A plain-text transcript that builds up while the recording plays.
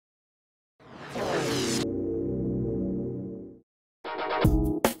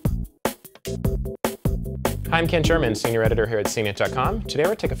I'm Ken Sherman, Senior Editor here at CNET.com. Today we're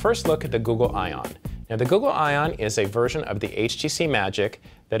going to take a first look at the Google Ion. Now the Google Ion is a version of the HTC Magic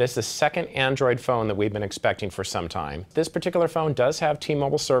that is the second Android phone that we've been expecting for some time. This particular phone does have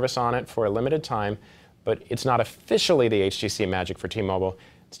T-Mobile service on it for a limited time, but it's not officially the HTC Magic for T-Mobile.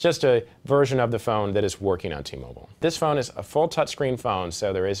 It's just a version of the phone that is working on T-Mobile. This phone is a full touchscreen phone,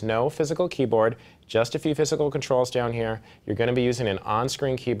 so there is no physical keyboard, just a few physical controls down here. You're going to be using an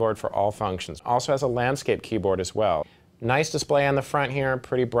on-screen keyboard for all functions. Also has a landscape keyboard as well. Nice display on the front here,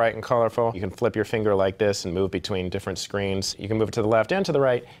 pretty bright and colorful. You can flip your finger like this and move between different screens. You can move it to the left and to the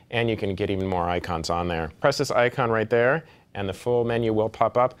right, and you can get even more icons on there. Press this icon right there, and the full menu will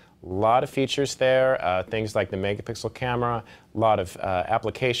pop up. A lot of features there, things like the megapixel camera, a lot of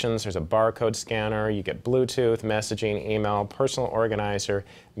applications. There's a barcode scanner, you get Bluetooth, messaging, email, personal organizer,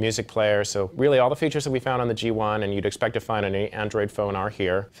 music player. So really all the features that we found on the G1 and you'd expect to find on any Android phone are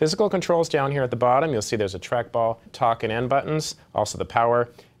here. Physical controls down here at the bottom. You'll see there's a trackball, talk and end buttons, also the power.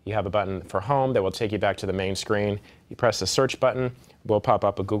 You have a button for home that will take you back to the main screen. You press the search button, will pop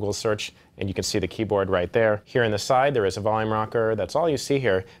up a Google search, and you can see the keyboard right there. Here in the side, there is a volume rocker. That's all you see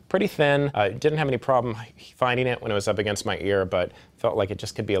here. Pretty thin. Didn't have any problem finding it when it was up against my ear, but felt like it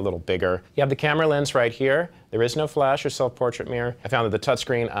just could be a little bigger. You have the camera lens right here. There is no flash or self-portrait mirror. I found that the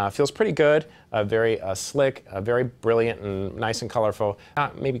touchscreen feels pretty good, very slick, very brilliant and nice and colorful.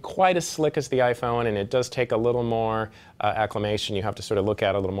 Not maybe quite as slick as the iPhone, and it does take a little more acclimation. You have to sort of look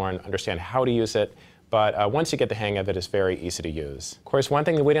at it a little more and understand how to use it. But once you get the hang of it, it's very easy to use. Of course, one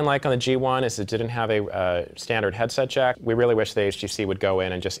thing that we didn't like on the G1 is it didn't have a standard headset jack. We really wish the HTC would go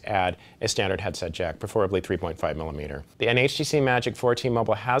in and just add a standard headset jack, preferably 3.5 millimeter. The HTC Magic for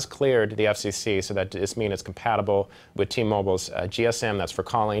T-Mobile has cleared the FCC, so that does mean it's compatible with T-Mobile's GSM, that's for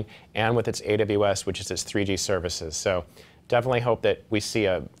calling, and with its AWS, which is its 3G services. So definitely hope that we see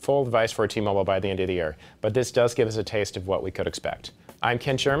a full device for T-Mobile by the end of the year. But this does give us a taste of what we could expect. I'm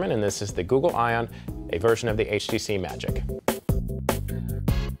Ken Sherman, and this is the Google Ion, a version of the HTC Magic.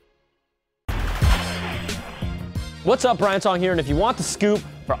 What's up, Brian Tong here, and if you want the scoop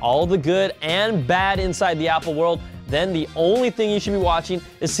for all the good and bad inside the Apple world, then the only thing you should be watching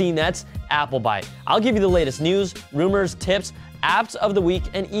is CNET's Apple Byte. I'll give you the latest news, rumors, tips, apps of the week,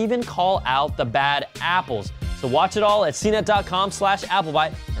 and even call out the bad apples. So watch it all at cnet.com/AppleByte,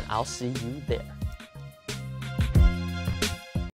 and I'll see you there.